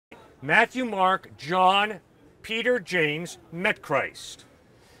Matthew, Mark, John, Peter, James met Christ,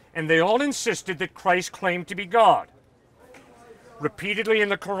 and they all insisted that Christ claimed to be God. Repeatedly in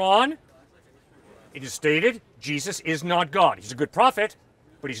the Koran, it is stated Jesus is not God. He's a good prophet,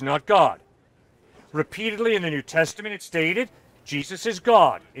 but he's not God. Repeatedly in the New Testament, it's stated Jesus is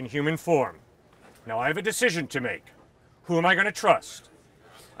God in human form. Now I have a decision to make. Who am I going to trust?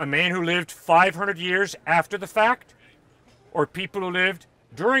 A man who lived 500 years after the fact, or people who lived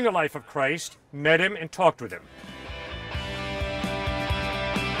during the life of Christ, met him and talked with him?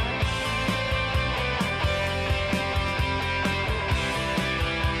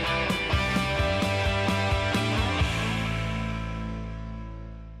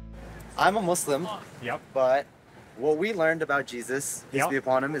 I'm a Muslim, Yep. but what we learned about Jesus, peace be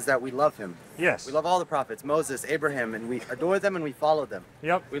upon him, is that we love him. Yes. We love all the prophets, Moses, Abraham, and we adore them and we follow them.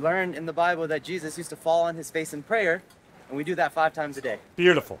 Yep. We learned in the Bible that Jesus used to fall on his face in prayer, and we do that 5 times a day.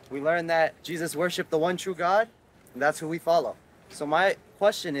 Beautiful. We learned that Jesus worshiped the one true God, and that's who we follow. So my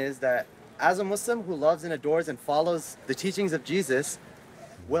question is that as a Muslim who loves and adores and follows the teachings of Jesus,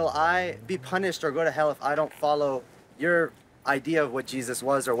 will I be punished or go to hell if I don't follow your idea of what Jesus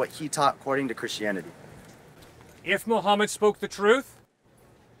was or what he taught according to Christianity? If Muhammad spoke the truth,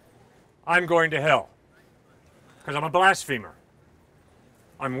 I'm going to hell because I'm a blasphemer.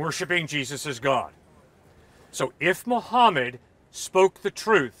 I'm worshiping Jesus as God. So if Muhammad spoke the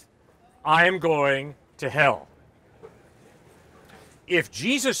truth, I am going to hell. If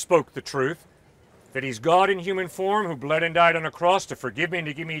Jesus spoke the truth, that he's God in human form who bled and died on a cross to forgive me and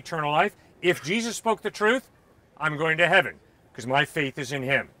to give me eternal life, if Jesus spoke the truth, I'm going to heaven because my faith is in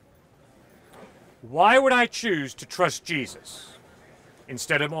him. Why would I choose to trust Jesus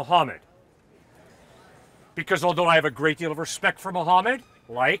instead of Muhammad? Because although I have a great deal of respect for Muhammad,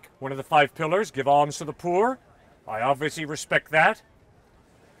 like one of the 5 pillars, give alms to the poor, I obviously respect that.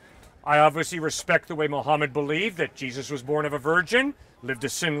 I obviously respect the way Muhammad believed that Jesus was born of a virgin, lived a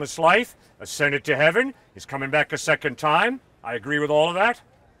sinless life, ascended to heaven, is coming back a second time. I agree with all of that.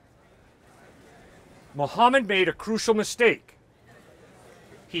 Muhammad made a crucial mistake.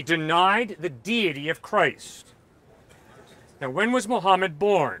 He denied the deity of Christ. Now, when was Muhammad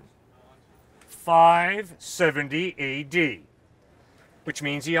born? 570 AD, which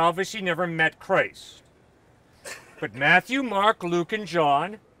means he obviously never met Christ. But Matthew, Mark, Luke, and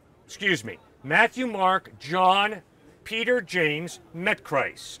John, Matthew, Mark, John, Peter, James met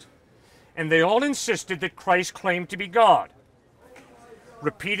Christ, and they all insisted that Christ claimed to be God.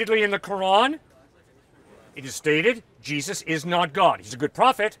 Repeatedly in the Koran, it is stated Jesus is not God. He's a good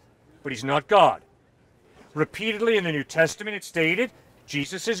prophet, but he's not God. Repeatedly in the New Testament, it's stated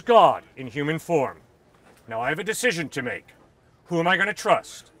Jesus is God in human form. Now I have a decision to make. Who am I going to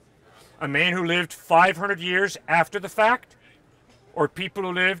trust? A man who lived 500 years after the fact, or people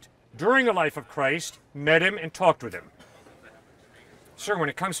who lived during the life of Christ, met him and talked with him? Sir, when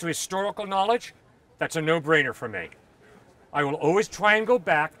it comes to historical knowledge, that's a no-brainer for me. I will always try and go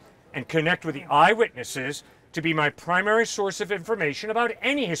back and connect with the eyewitnesses to be my primary source of information about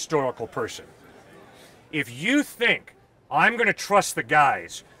any historical person. If you think I'm going to trust the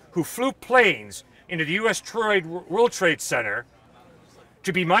guys who flew planes into the U.S. World Trade Center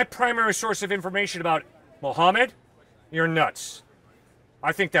to be my primary source of information about Muhammad, you're nuts.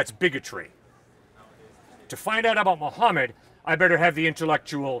 I think that's bigotry. To find out about Muhammad, I better have the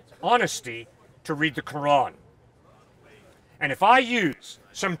intellectual honesty to read the Quran. And if I use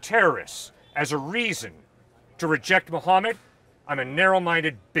some terrorists as a reason to reject Muhammad, I'm a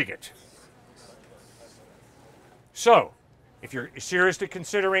narrow-minded bigot. So, if you're seriously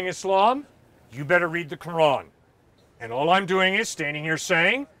considering Islam, you better read the Quran. And all I'm doing is standing here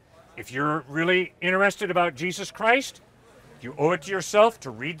saying, if you're really interested about Jesus Christ, you owe it to yourself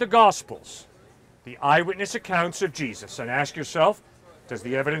to read the Gospels, the eyewitness accounts of Jesus, and ask yourself, does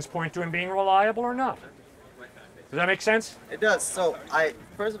the evidence point to him being reliable or not? Does that make sense? It does. So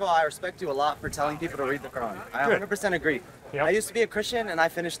first of all, I respect you a lot for telling people to read the Quran. I 100% agree. Yep. I used to be a Christian and I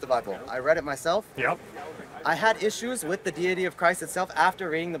finished the Bible. I read it myself. Yep. I had issues with the deity of Christ itself after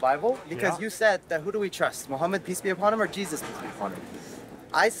reading the Bible because you said that who do we trust? Muhammad, peace be upon him, or Jesus, peace be upon him?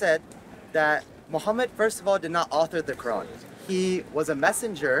 I said that Muhammad, first of all, did not author the Quran. He was a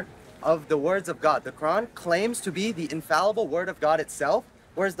messenger of the words of God. The Quran claims to be the infallible word of God itself,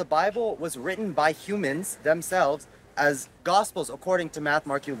 whereas the Bible was written by humans themselves as Gospels according to Matthew,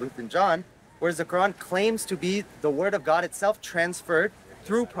 Mark, Luke, and John, whereas the Quran claims to be the word of God itself transferred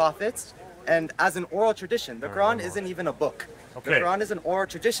through prophets and as an oral tradition. The Quran isn't even a book. Okay. The Quran is an oral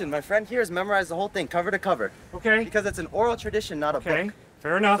tradition. My friend here has memorized the whole thing cover to cover. Okay. Because it's an oral tradition, not a book.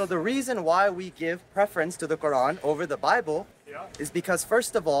 Fair enough. So the reason why we give preference to the Quran over the Bible is because,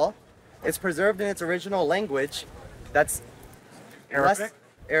 first of all, It's preserved in its original language. That's Arabic? less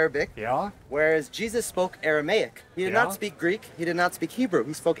Arabic. Yeah. Whereas Jesus spoke Aramaic. He did Yeah. not speak Greek. He did not speak Hebrew.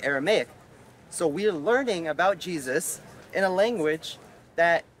 He spoke Aramaic. So we're learning about Jesus in a language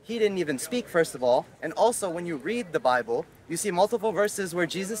that he didn't even speak, first of all. And also, when you read the Bible, you see multiple verses where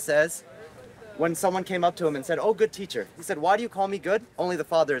Jesus says, when someone came up to him and said, "Oh, good teacher," he said, "Why do you call me good? Only the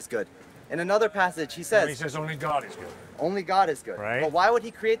Father is good." In another passage, he says, only God is good. only God is good. Right. But why would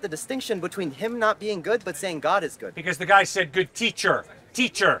he create the distinction between him not being good but saying God is good? Because the guy said, good teacher,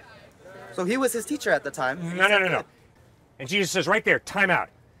 teacher. So he was his teacher at the time. He No, no, said no, no. good. And Jesus says right there, time out.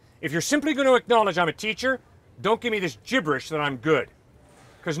 If you're simply going to acknowledge I'm a teacher, don't give me this gibberish that I'm good.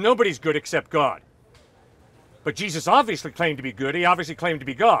 Because nobody's good except God. But Jesus obviously claimed to be good. He obviously claimed to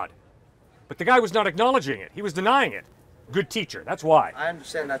be God. But the guy was not acknowledging it. He was denying it. Good teacher. That's why. I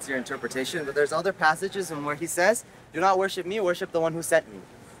understand that's your interpretation, but there's other passages in where he says, "Do not worship me, worship the one who sent me."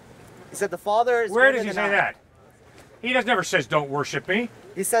 He said the Father is Where greater does he than say I. that? He never says don't worship me.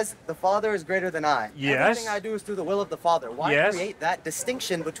 He says the Father is greater than I. Yes. Everything I do is through the will of the Father. Why Yes. create that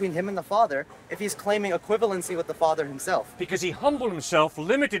distinction between him and the Father if he's claiming equivalency with the Father himself? Because he humbled himself,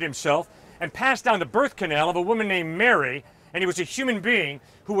 limited himself, and passed down the birth canal of a woman named Mary, and he was a human being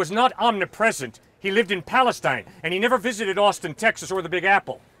who was not omnipresent. He lived in Palestine, and he never visited Austin, Texas, or the Big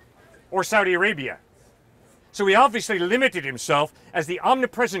Apple, or Saudi Arabia. So he obviously limited himself as the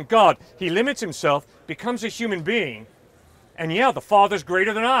omnipresent God. He limits himself, becomes a human being, and yeah, the Father's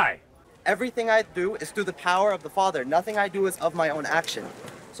greater than I. Everything I do is through the power of the Father. Nothing I do is of my own action.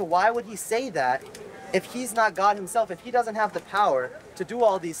 So why would he say that if he's not God himself, if he doesn't have the power to do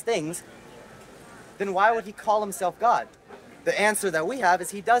all these things, then why would he call himself God? The answer that we have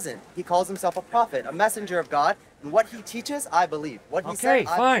is he doesn't. He calls himself a prophet, a messenger of God, and what he teaches, I believe. What he Okay, said,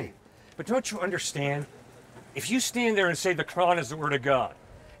 I fine. believe. But don't you understand? If you stand there and say the Quran is the Word of God,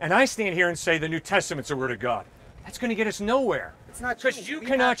 and I stand here and say the New Testament's the Word of God, that's going to get us nowhere. It's not true. Because you We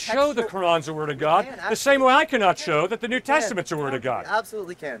cannot have show the textual- Quran's the Word of God can, the same way I cannot absolutely. show that the New We can. Testament's the Word of God. We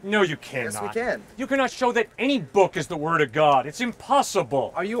absolutely can. No, you cannot. Yes, we can. You cannot show that any book is the Word of God. It's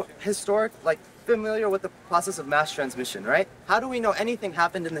impossible. Are you familiar with the process of mass transmission, right? How do we know anything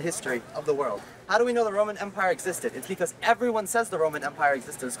happened in the history of the world? How do we know the Roman Empire existed? It's because everyone says the Roman Empire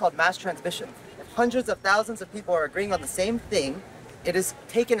existed. It's called mass transmission. If hundreds of thousands of people are agreeing on the same thing, it is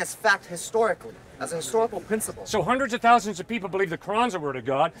taken as fact historically, as a historical principle. So hundreds of thousands of people believe the Quran's the Word of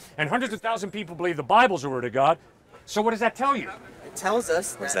God, and hundreds of thousands of people believe the Bible's the Word of God. So what does that tell you? It tells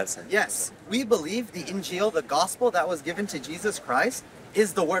us What does that say? yes, we believe the Injil, the gospel that was given to Jesus Christ,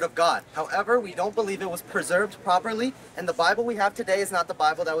 is the Word of God. However, we don't believe it was preserved properly, and the Bible we have today is not the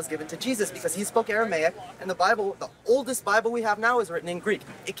Bible that was given to Jesus because he spoke Aramaic, and the Bible, the oldest Bible we have now, is written in Greek.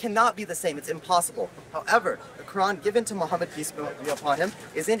 It cannot be the same. It's impossible. However, the Quran given to Muhammad, peace be upon him,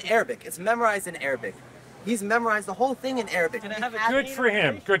 is in Arabic. It's memorized in Arabic. He's memorized the whole thing in Arabic. Can I have a Good chain for of him.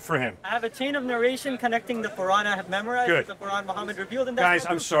 narration? Good for him. I have a chain of narration connecting the Quran I have memorized Good. with the Quran Muhammad revealed, and that's Guys, no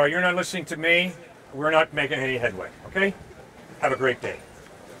I'm proof. sorry. You're not listening to me. We're not making any headway, okay? Have a great day.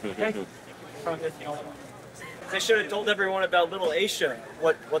 Okay? They should have told everyone about little Aisha,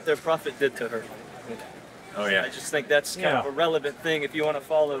 what their prophet did to her. Oh yeah. I just think that's kind of Yeah. a relevant thing if you want to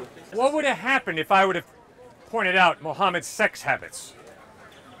follow. What would have happened if I would have pointed out Muhammad's sex habits?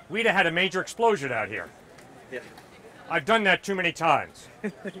 We'd have had a major explosion out here. Yeah. I've done that too many times.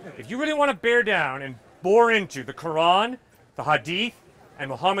 If you really want to bear down and bore into the Quran, the Hadith, and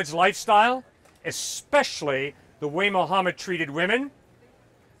Muhammad's lifestyle, especially the way Muhammad treated women,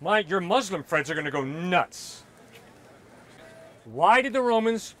 your Muslim friends are going to go nuts. Why did the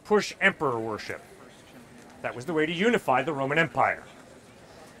Romans push emperor worship? That was the way to unify the Roman Empire.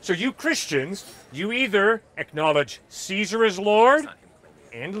 So you Christians, you either acknowledge Caesar as Lord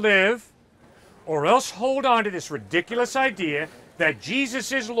and live, or else hold on to this ridiculous idea that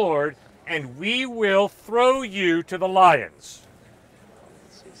Jesus is Lord and we will throw you to the lions.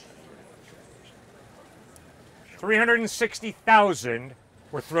 360,000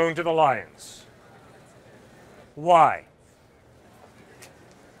 were thrown to the lions. Why?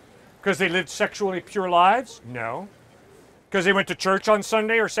 Because they lived sexually pure lives? No. Because they went to church on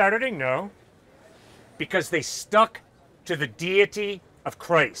Sunday or Saturday? No. Because they stuck to the deity of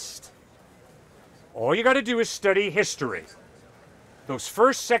Christ. All you got to do is study history. Those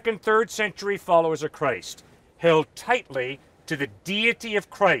first, second, third century followers of Christ held tightly to the deity of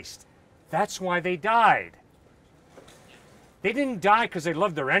Christ. That's why they died. They didn't die because they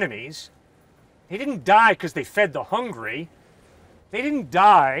loved their enemies. They didn't die because they fed the hungry. They didn't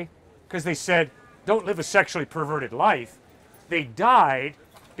die because they said, don't live a sexually perverted life. They died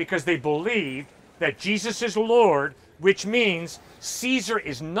because they believed that Jesus is Lord, which means Caesar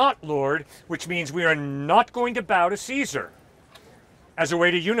is not Lord, which means we are not going to bow to Caesar as a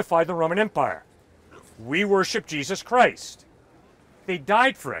way to unify the Roman Empire. We worship Jesus Christ. They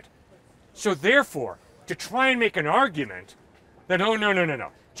died for it. So therefore, to try and make an argument that, oh,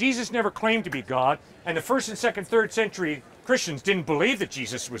 no, Jesus never claimed to be God, and the 1st and 2nd, 3rd century Christians didn't believe that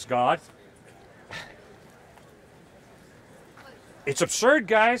Jesus was God. It's absurd,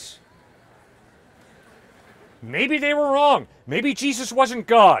 guys. Maybe they were wrong. Maybe Jesus wasn't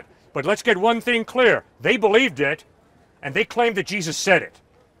God. But let's get one thing clear. They believed it, and they claimed that Jesus said it.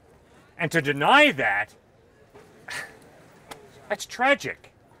 And to deny that, that's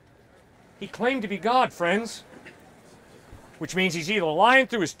tragic. He claimed to be God, friends. Which means he's either lying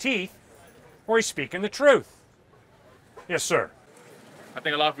through his teeth, or he's speaking the truth. Yes, sir. I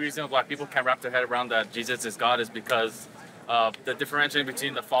think a lot of reasons why people can't wrap their head around that Jesus is God is because of the differentiating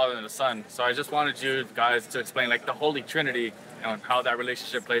between the Father and the Son. So I just wanted you guys to explain like the Holy Trinity and how that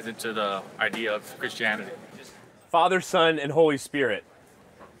relationship plays into the idea of Christianity. Father, Son, and Holy Spirit.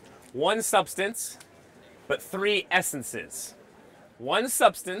 One substance, but three essences. One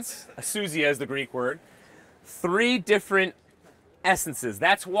substance, asousia is the Greek word, three different essences.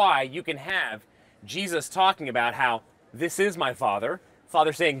 That's why you can have Jesus talking about how this is my Father,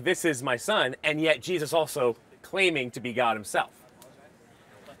 Father saying this is my Son, and yet Jesus also claiming to be God himself.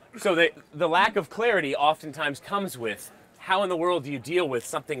 So the lack of clarity oftentimes comes with how in the world do you deal with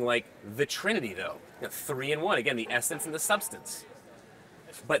something like the Trinity, though? You know, 3 in 1, again, the essence and the substance.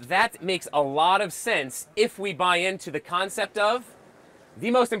 But that makes a lot of sense if we buy into the concept of the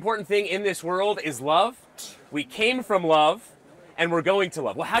most important thing in this world is love. We came from love, and we're going to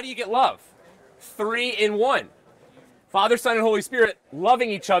love. Well, how do you get love? 3 in 1. Father, Son, and Holy Spirit loving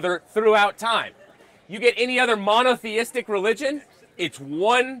each other throughout time. You get any other monotheistic religion, it's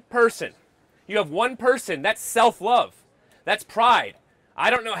one person. You have one person, that's self-love. That's pride. I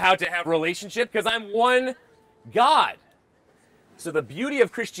don't know how to have a relationship because I'm one God. So the beauty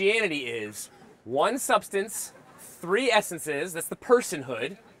of Christianity is one substance, 3 essences, that's the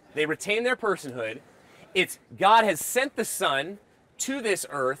personhood. They retain their personhood. It's God has sent the Son to this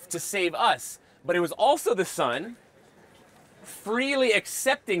earth to save us, but it was also the Son freely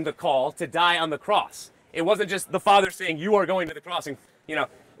accepting the call to die on the cross. It wasn't just the Father saying, you are going to the cross. And, you know,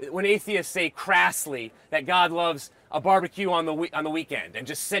 when atheists say crassly that God loves a barbecue on the weekend and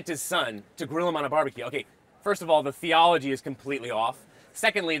just sent his Son to grill him on a barbecue. Okay, first of all, the theology is completely off.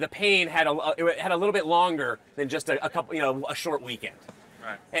 Secondly, the pain had a little bit longer than just a couple, you know, a short weekend.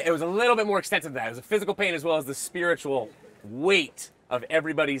 Right. It was a little bit more extensive than that. It was a physical pain as well as the spiritual weight of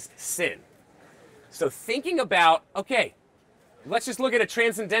everybody's sin. So thinking about, okay, let's just look at a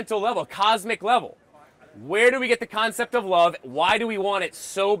transcendental level, cosmic level. Where do we get the concept of love? Why do we want it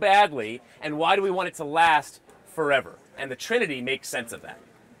so badly? And why do we want it to last forever? And the Trinity makes sense of that.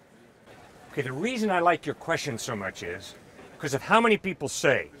 Okay, the reason I like your question so much is because of how many people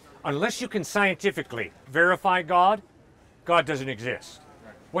say, unless you can scientifically verify God, God doesn't exist.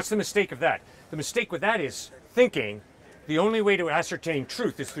 What's the mistake of that? The mistake with that is thinking the only way to ascertain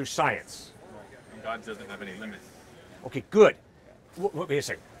truth is through science. And God doesn't have any limits. Okay, good. Wait a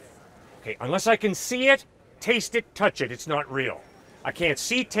second. Okay, unless I can see it, taste it, touch it, it's not real. I can't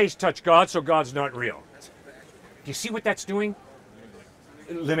see, taste, touch God, so God's not real. Do you see what that's doing?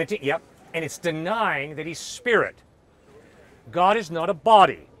 Limiting, yep. And it's denying that he's spirit. God is not a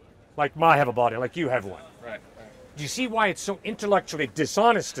body, like I have a body, like you have one. Right. Do you see why it's so intellectually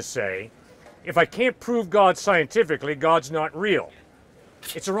dishonest to say, if I can't prove God scientifically, God's not real?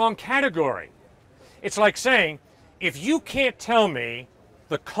 It's a wrong category. It's like saying, if you can't tell me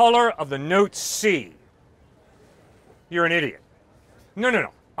the color of the note C, you're an idiot. No.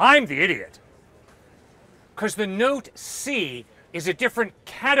 I'm the idiot. Because the note C is a different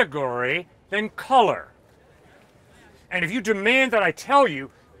category than color. And if you demand that I tell you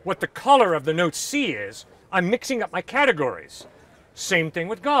what the color of the note C is, I'm mixing up my categories. Same thing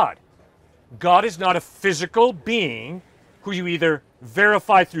with God. God is not a physical being who you either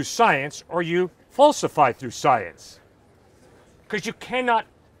verify through science or you falsify through science. Because you cannot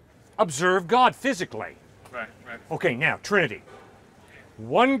observe God physically. Right. Okay, now, Trinity.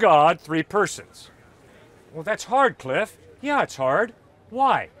 One God, 3 persons. Well, that's hard, Cliff. Yeah, it's hard.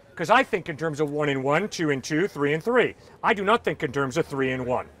 Why? Because I think in terms of 1 in 1, 2 in 2, 3 in 3. I do not think in terms of 3 in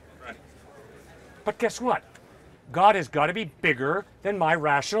 1. Right. But guess what? God has got to be bigger than my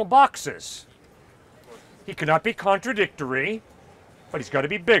rational boxes. He cannot be contradictory, but he's got to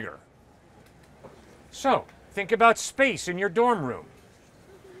be bigger. So, think about space in your dorm room.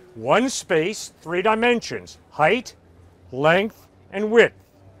 One space, 3 dimensions, height, length, and width.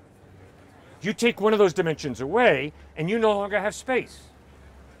 You take one of those dimensions away, and you no longer have space.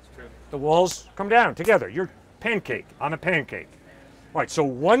 It's true. The walls come down together. You're pancake. I'm a pancake. All right, so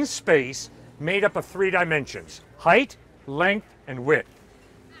one space made up of 3 dimensions: height, length, and width.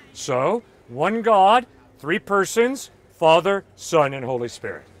 So, one God, 3 persons, Father, Son, and Holy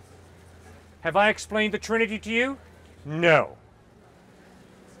Spirit. Have I explained the Trinity to you? No.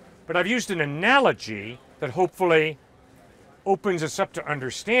 But I've used an analogy that hopefully opens us up to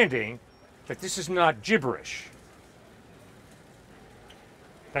understanding that this is not gibberish.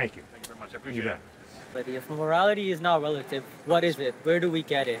 Thank you. Thank you very much. I You appreciate bet. it. But if morality is not relative, what is it? Where do we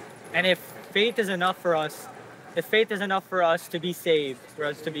get it? And if faith is enough for us, to be saved,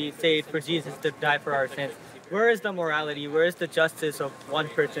 for Jesus to die for our sins, where is the morality? Where is the justice of one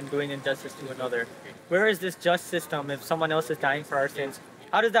person doing injustice to another? Where is this just system if someone else is dying for our sins?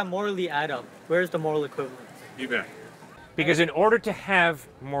 How does that morally add up? Where is the moral equivalence? You bet. Because in order to have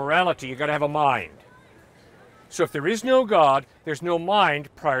morality, you've got to have a mind. So if there is no God, there's no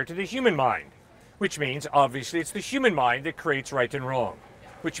mind prior to the human mind, which means obviously it's the human mind that creates right and wrong,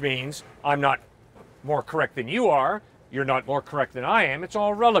 which means I'm not more correct than you are, you're not more correct than I am, it's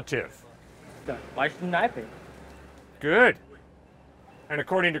all relative. Why shouldn't I pay? Good. And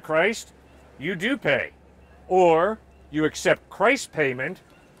according to Christ, you do pay. Or you accept Christ's payment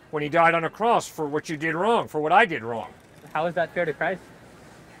when he died on a cross for what you did wrong, for what I did wrong. How is that fair to Christ?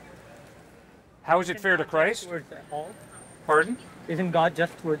 How is it fair to Christ? Towards all? Pardon? Isn't God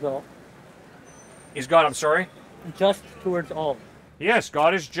just towards all? Is God, I'm sorry? Just towards all. Yes,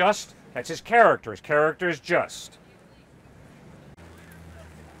 God is just. That's his character. His character is just.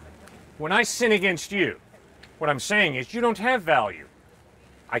 When I sin against you, what I'm saying is you don't have value.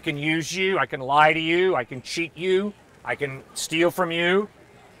 I can use you, I can lie to you, I can cheat you, I can steal from you,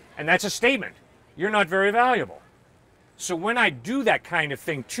 and that's a statement. You're not very valuable. So when I do that kind of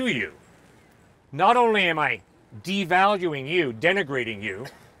thing to you, not only am I devaluing you, denigrating you,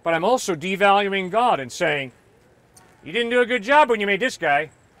 but I'm also devaluing God and saying, you didn't do a good job when you made this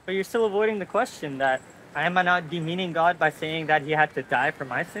guy. But you're still avoiding the question that, am I not demeaning God by saying that he had to die for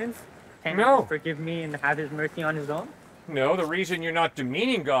my sins? Can't No. he forgive me and have his mercy on his own? No, the reason you're not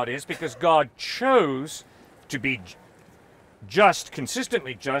demeaning God is because God chose to be just,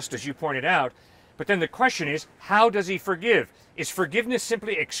 consistently just, as you pointed out. But then the question is, how does he forgive? Is forgiveness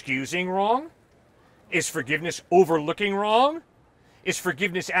simply excusing wrong? Is forgiveness overlooking wrong? Is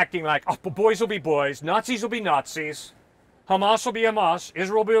forgiveness acting like, oh, boys will be boys, Nazis will be Nazis, Hamas will be Hamas,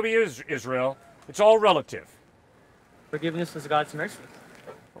 Israel will be Israel? It's all relative. Forgiveness is God's mercy.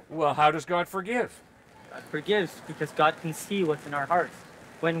 Well, how does God forgive? God forgives because God can see what's in our hearts.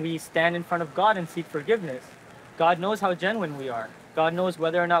 When we stand in front of God and seek forgiveness, God knows how genuine we are. God knows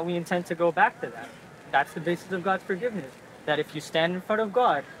whether or not we intend to go back to that. That's the basis of God's forgiveness. That if you stand in front of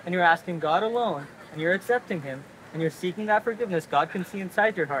God and you're asking God alone and you're accepting him and you're seeking that forgiveness, God can see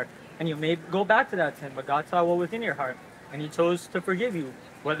inside your heart. And you may go back to that sin, but God saw what was in your heart and he chose to forgive you.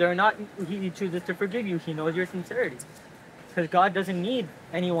 Whether or not he chooses to forgive you, he knows your sincerity. Because God doesn't need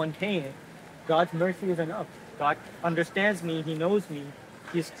anyone paying. God's mercy is enough. God understands me, he knows me,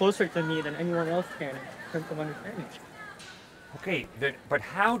 he's closer to me than anyone else can in terms of understanding. Okay, but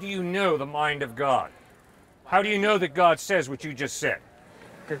how do you know the mind of God? How do you know that God says what you just said?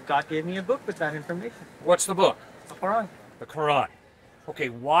 Because God gave me a book with that information. What's the book? The Koran. The Quran. Okay,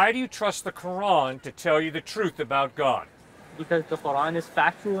 why do you trust the Quran to tell you the truth about God? Because the Quran is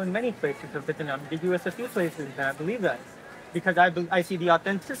factual in many places. If it's ambiguous a few places, then I believe that. Because I see the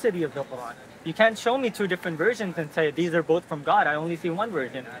authenticity of the Quran. You can't show me 2 different versions and say these are both from God. I only see one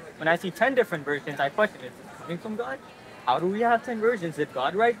version. When I see 10 different versions, I question, is this coming from God? How do we have 10 versions? Did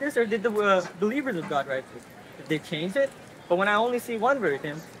God write this or did the believers of God write this? Did they change it? But when I only see one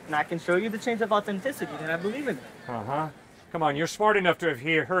version and I can show you the change of authenticity, then I believe in it. Uh-huh. Come on, you're smart enough to have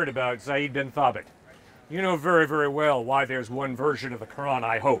heard about Zayd bin Thabit. You know very, very well why there's one version of the Quran,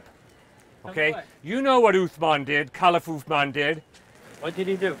 I hope. Okay? what? You know what Uthman did, Caliph Uthman did. What did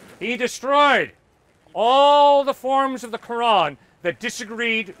he do? He destroyed all the forms of the Quran that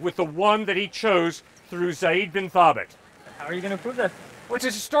disagreed with the one that he chose through Zayd bin Thabit. How are you going to prove that? Well, it's a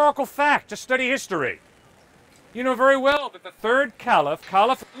historical fact. Just study history. You know very well that the third Caliph,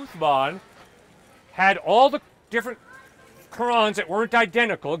 Caliph Uthman, had all the different Qurans that weren't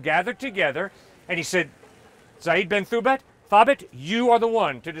identical gathered together, and he said, Zayd bin Thabit, you are the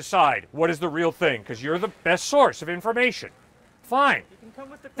one to decide what is the real thing, because you're the best source of information. Fine. You can come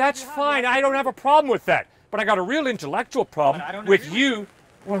with the proof That's you have. fine. I don't have a problem with that. But I got a real intellectual problem But I don't with agree you.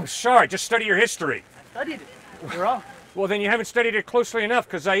 Well, I'm sorry. Just study your history. I studied it. You're wrong. Well, then you haven't studied it closely enough,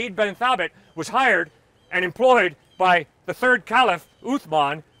 because Zayd bin Thabit was hired and employed by the third Caliph,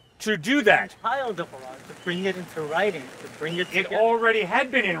 Uthman, to do that. Compile the Quran, to bring it into writing, to bring it It together. already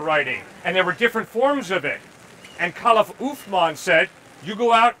had been in writing, and there were different forms of it. And Caliph Uthman said, you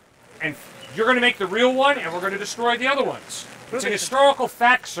go out and you're going to make the real one, and we're going to destroy the other ones. It's an historical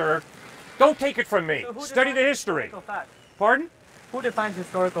fact, sir. Don't take it from me. So who Study the defines history. historical fact? Pardon? Who defines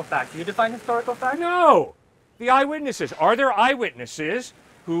historical fact? Do you define historical fact? No. The eyewitnesses. Are there eyewitnesses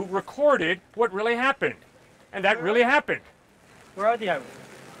who recorded what really happened? And that really happened. Where are the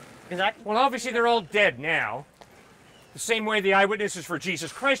eyewitnesses? Well, obviously they're all dead now. The same way the eyewitnesses for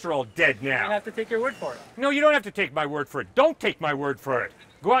Jesus Christ are all dead I now. have to take your word for it. No, you don't have to take my word for it. Don't take my word for it.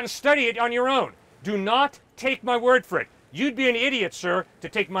 Go out and study it on your own. Do not take my word for it. You'd be an idiot, sir, to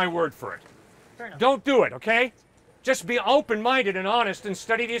take my word for it. Fair enough. Don't do it, okay? Just be open-minded and honest and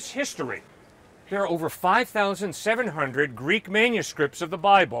study this history. There are over 5,700 Greek manuscripts of the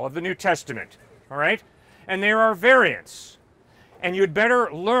Bible, of the New Testament, all right? And there are variants. And you'd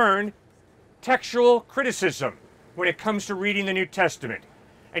better learn textual criticism when it comes to reading the New Testament.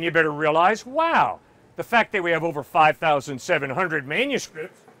 And you better realize, wow, the fact that we have over 5,700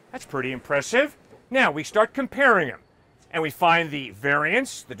 manuscripts, that's pretty impressive. Now, we start comparing them. And we find the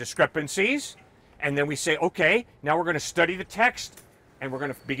variants, the discrepancies, and then we say, okay, now we're going to study the text, and we're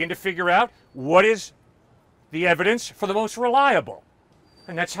going to begin to figure out what is the evidence for the most reliable.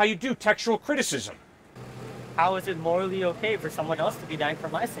 And that's how you do textual criticism. How is it morally okay for someone else to be dying for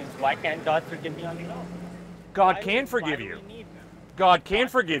my sins? Why can't God forgive me on his own? God Why can do- forgive why do you. we need him? God can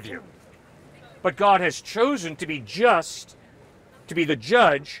forgive you. But God has chosen to be just, to be the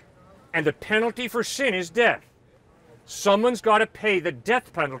judge, and the penalty for sin is death. Someone's got to pay the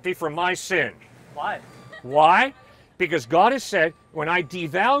death penalty for my sin. Why? Why? Because God has said, when I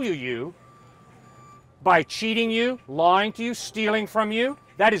devalue you by cheating you, lying to you, stealing from you,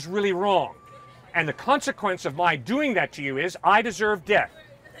 that is really wrong. And the consequence of my doing that to you is I deserve death.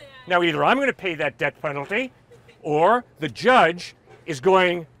 Now, either I'm going to pay that death penalty, or the judge is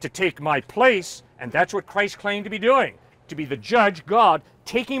going to take my place, and that's what Christ claimed to be doing, to be the judge, God,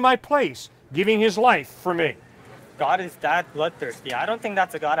 taking my place, giving his life for me. God is that bloodthirsty. I don't think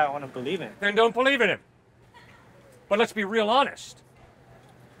that's a God I want to believe in. Then don't believe in him. But let's be real honest.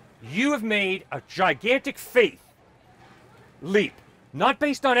 You have made a gigantic faith leap, not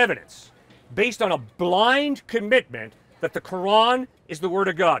based on evidence, based on a blind commitment that the Quran is the Word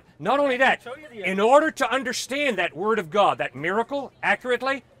of God. Not only that, in order to understand that Word of God, that miracle,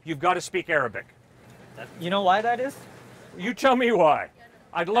 accurately, you've got to speak Arabic. You know why that is? You tell me why.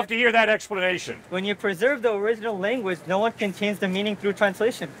 I'd love to hear that explanation. When you preserve the original language, no one can change the meaning through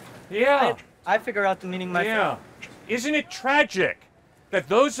translation. Yeah. I figure out the meaning myself. Yeah. Isn't it tragic that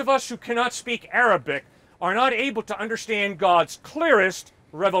those of us who cannot speak Arabic are not able to understand God's clearest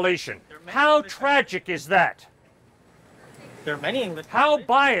revelation? How tragic is that? There are many English. How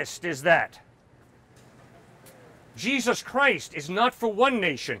biased is that? Jesus Christ is not for one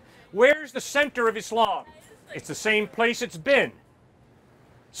nation. Where's the center of Islam? It's the same place it's been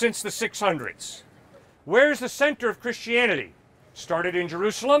since the 600s. Where's the center of Christianity? Started in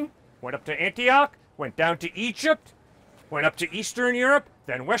Jerusalem, went up to Antioch, went down to Egypt, went up to Eastern Europe,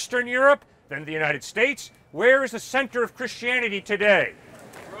 then Western Europe, then the United States. Where is the center of Christianity today?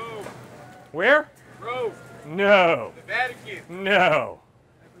 Rome. Where? Rome. No. The Vatican. No.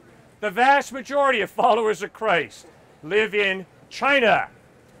 The vast majority of followers of Christ live in China,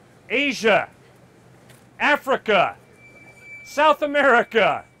 Asia, Africa, South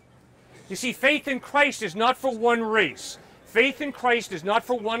America. You see, faith in Christ is not for one race. Faith in Christ is not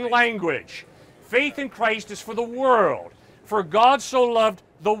for one language. Faith in Christ is for the world. For God so loved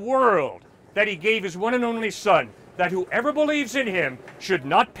the world that he gave his one and only Son, that whoever believes in him should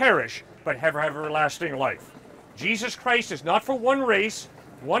not perish, but have everlasting life. Jesus Christ is not for one race,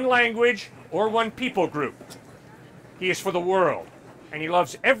 one language, or one people group. He is for the world, and he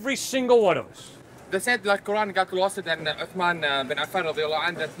loves every single one of us. They said like Quran got lost and Uthman bin Affan radiallahu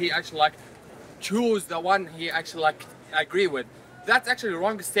anh, that he actually like choose the one he actually like agree with. That's actually a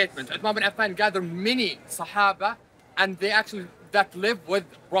wrong statement. Uthman bin Affan gathered many Sahaba and they actually that live with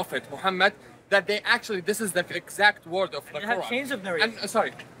Prophet Muhammad, that they actually, this is the exact word of the They have Quran. change of narration. And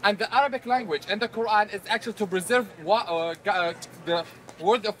sorry, and the Arabic language and the Quran is actually to preserve the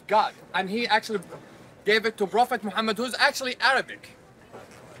word of God, and he actually gave it to Prophet Muhammad, who's actually Arabic.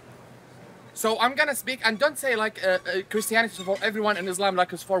 So I'm gonna speak, and don't say like Christianity is for everyone and Islam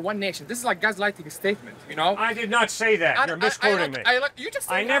like it's for one nation. This is like gaslighting statement, you know? I did not say that. You're misquoting me. You just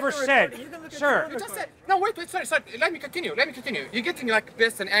said I never said, sir. You just said, no, wait, sorry. Let me continue. You're getting like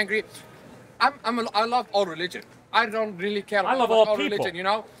pissed and angry. I love all religion. I don't really care I about love all all people. religion, you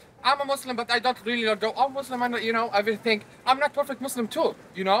know? I'm a Muslim, but I don't really go, oh, Muslim, and you know, everything. I'm not perfect Muslim too,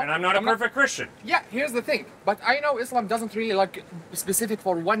 you know? And I'm not a perfect Christian. Yeah, here's the thing. But I know Islam doesn't really like specific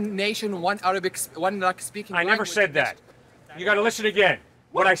for one nation, one Arabic, one like speaking I language. never said that. You got to listen again.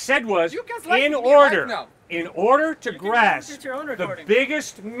 What I said was, You guys like in me order, right now. in order to can grasp listen to your own the recording.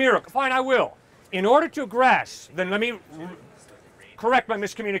 biggest miracle, fine, I will. In order to grasp, then let me correct my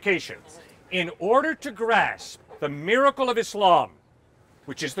miscommunication. In order to grasp the miracle of Islam,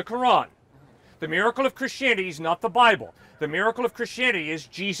 which is the Quran, the miracle of Christianity is not the Bible. The miracle of Christianity is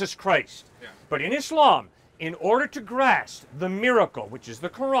Jesus Christ. Yeah. But in Islam, in order to grasp the miracle, which is the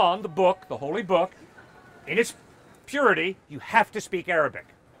Quran, the book, the holy book, in its purity, you have to speak Arabic.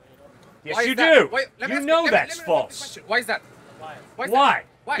 Yes, Why is you that? do. Wait, let me You ask- know let me- that's let me ask you a false. question. Why is that? Why? is Why? that?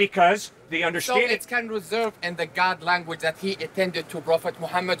 Why? Because the So understanding. it can reserve in the God language that he attended to Prophet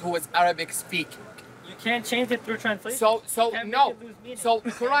Muhammad, who is Arabic speaking. You can't change it through translation. So You can't make no. it lose meaning. So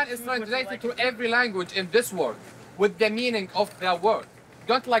You Quran can't is choose what you translated like to and every language in this world with the meaning of the word.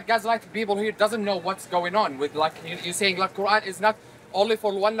 Don't like gaslight people here doesn't know what's going on with like you're saying like Quran is not only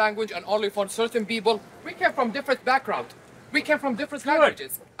for one language and only for certain people. We came from different background. We came from different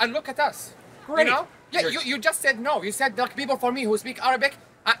languages. And look at us. Great. You know? Yeah, you just said no. You said like people for me who speak Arabic.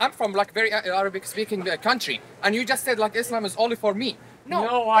 I'm from like very Arabic speaking country. And you just said like Islam is only for me.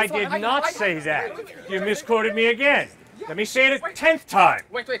 No, I Islam- did not say that. You misquoted me again. Let me say it a Wait. 10th time.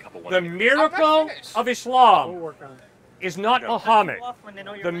 Wait. The miracle finished. of Islam We'll work on it. is not Muhammad. Off when they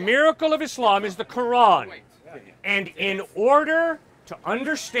know you're The right. miracle of Islam is the Quran. Wait. And in order to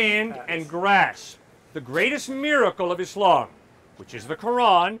understand and grasp the greatest miracle of Islam, which is the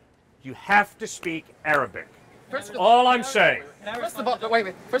Quran, you have to speak Arabic. First of All I'm saying. First of all, wait.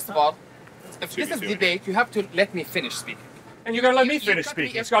 First of all, if this is debate, you have to let me finish speaking. And you gotta let me You finish cut me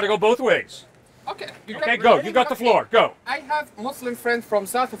speaking. in- It's gotta go both ways. Okay. Okay, go. You got the floor. Go. I have Muslim friends from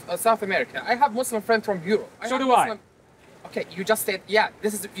South America. I have Muslim friends from Europe. So have do I. Okay, you just said yeah.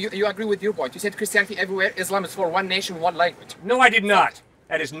 This is you agree with your point. You said Christianity everywhere. Islam is for one nation, one language. No, I did not.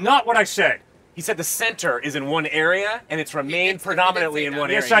 That is not what I said. He said the center is in one area and it's remained Yes, predominantly he in did one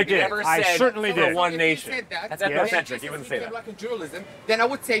say area. that. Yes, I He did. never I said certainly for did. one If nation. he said that, That's Yes. ethnocentric. He wouldn't say became that. like a journalism, then I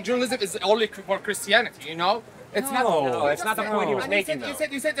would say journalism is only for Christianity. You know, it's not. No, it's not the point he was And making, You though.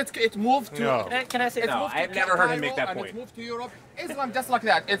 said it moved to. No. Can I say It's No, moved to I've never heard him Cairo make that and point. It's moved to Europe. Islam just like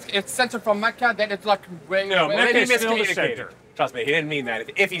that. It's centered from Mecca, then it's like way. No, way- Mecca Maybe is still the miscommunicated. center. Trust me, he didn't mean that.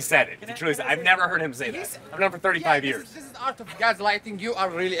 If he said it, he truly said. I've never heard him say that. He's- I've known him for 35 Yeah, years. This is art of gaslighting. You are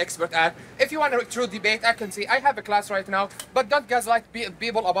really expert at. If you want a true debate, I can see. I have a class right now, but don't gaslight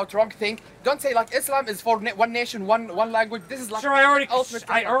people about wrong thing. Don't say like Islam is for one nation, one language. This is like. Sir,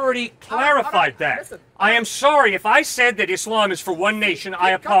 I already clarified that. Listen. I am sorry if I said that Islam is for one nation. I cutting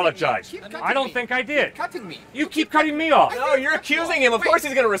me. apologize. Keep cutting I don't me. think I did. Cutting me. You keep cutting me off. No, you're accusing him. Of course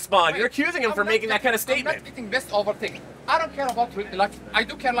he's going to respond. You're Wait, accusing him I'm for not making that kind of getting- I'm statement. not getting best over thing. I don't care about like I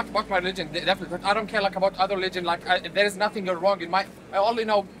do care like about my religion definitely, but I don't care like about other religion. Like there is nothing wrong in my. I only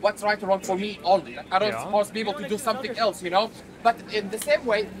know what's right or wrong for me only. Like, I don't Yeah. force people to do something else, you know. But in the same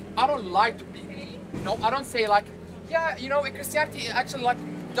way, I don't lie to people. No, I don't say like, yeah, you know, Christianity actually like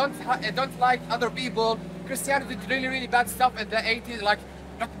don't like other people. Christianity did really bad stuff in the 80s, like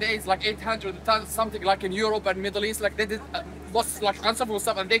not days like 800 something like in Europe and Middle East, like they did most like unsufferable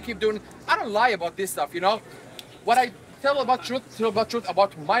stuff, and they keep doing. I don't lie about this stuff, you know. What I tell about truth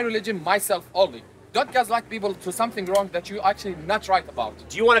about my religion, myself only. Don't gaslight people to something wrong that you actually not right about.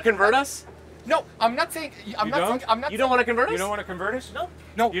 Do you want to convert us? No, I'm not saying. I'm You not don't? saying. I'm not. You don't want to convert us? You don't want to convert us? No.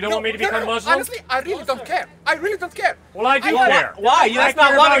 No. You don't no, want me to no, become no. Muslim? Honestly, I really don't care. I really don't care. Well, I do I- care. Why? I That's not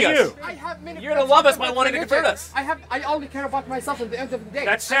care loving about us. you. I have many You're gonna friends love from us by different wanting to convert religions. us. I only care about myself at the end of the day.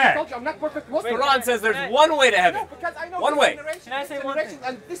 That's And I sad. told you, I'm not perfect Muslim. Quran says there's one way to No, heaven. because I know One this way. generation, Can I this say one generation, thing?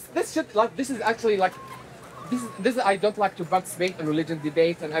 and this shit like this is actually like this is I don't like to participate in religion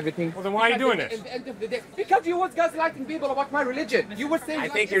debates and everything. Well, then why are you Because doing at this? the end of the day, because you was gaslighting people about my religion. You were saying. I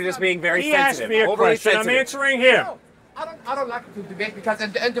like, think you're just Islam- being very He sensitive. asked me a overly question. I'm sensitive. answering him. No, I don't like to debate because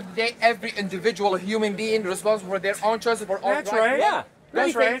at the end of the day, every individual human being responsible for their own choices, for own That's right. right. Yeah.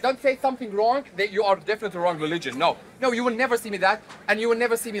 That's right. Don't say something wrong that you are definitely wrong religion. No, you will never see me that, and you will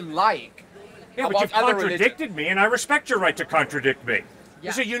never see me lying. Yeah, but you about other contradicted me, and I respect your right to contradict me.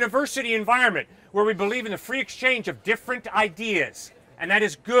 It's a university environment where we believe in the free exchange of different ideas, and that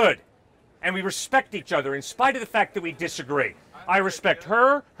is good. And we respect each other in spite of the fact that we disagree. I respect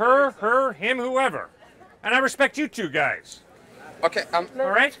her, him, whoever. And I respect you two guys. Okay, All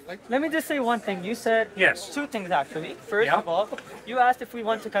right? Let me just say one thing. You said Yes. two things actually. First Yeah. of all, you asked if we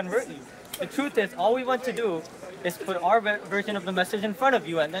want to convert you. The truth is, all we want to do is put our version of the message in front of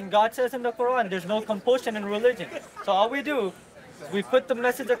you, and then God says in the Quran, there's no compulsion in religion. So all we do We put the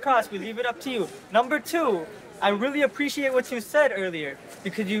message across. We leave it up to you. Number two, I really appreciate what you said earlier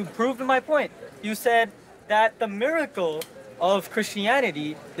because you proved my point. You said that the miracle of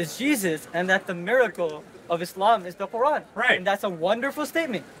Christianity is Jesus and that the miracle of Islam is the Quran. Right. And that's a wonderful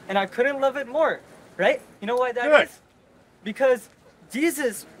statement. And I couldn't love it more. Right? You know why that is? Because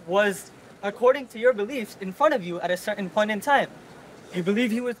Jesus was, according to your beliefs, in front of you at a certain point in time. You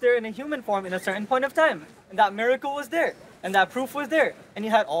believe he was there in a human form in a certain point of time. And that miracle was there. And that proof was there. And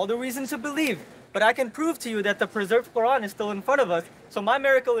you had all the reason to believe. But I can prove to you that the preserved Quran is still in front of us. So my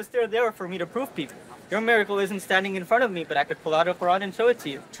miracle is still there for me to prove people. Your miracle isn't standing in front of me, but I could pull out a Quran and show it to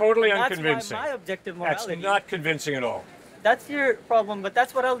you. Totally And unconvincing. That's why my objective morality. That's not convincing at all. That's your problem, but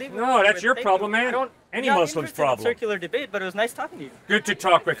that's what I'll leave it No, with. that's your Thank problem, you. man. I don't- Any I'm not Muslim's interested in problem. circular debate, but it was nice talking to you. Good to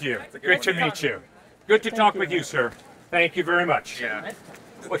talk with you. Good to meet you. Good to talk with you, sir. Thank you very much. Yeah.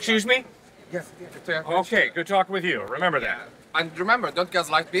 Well, excuse me? Yes. Okay, good talking with you. Remember that. And remember, don't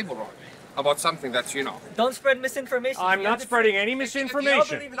gaslight people wrong about something that you know. Don't spread misinformation. I'm You not have to- spreading any You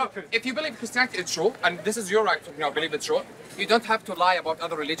misinformation. believe in No, if you believe Christianity is true, and this is your right to believe it's true, you don't have to lie about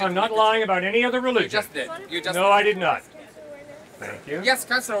other religions. I'm not lying about any other You religion. just did. You just No, I did not. Thank you. Yes,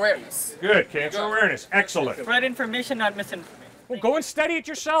 cancer awareness. Good. Cancer awareness. Excellent. Spread information, not misinformation. Well, go and study it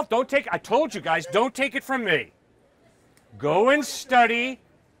yourself. Don't take. I told you guys, don't take it from me. Go and study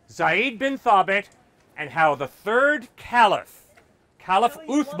Zayd bin Thabit and how the third caliph, Caliph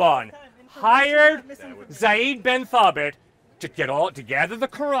Uthman, hired Zayd bin Thabit to gather the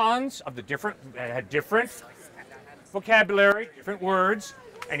Qurans of the different had different vocabulary, different words,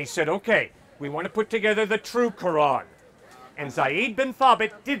 and he said, "Okay, we want to put together the true Quran." And Zayd bin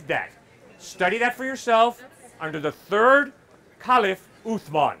Thabit did that. Study that for yourself under the third Caliph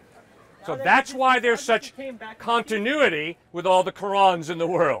Uthman. So that's why there's such continuity with all the Qurans in the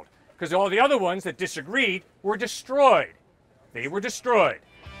world. Because all the other ones that disagreed were destroyed. They were destroyed.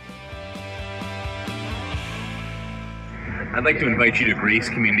 I'd like to invite you to Grace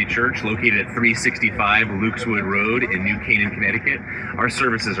Community Church, located at 365 Lukeswood Road in New Canaan, Connecticut. Our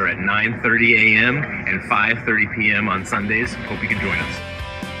services are at 9:30 a.m. and 5:30 p.m. on Sundays. Hope you can join us.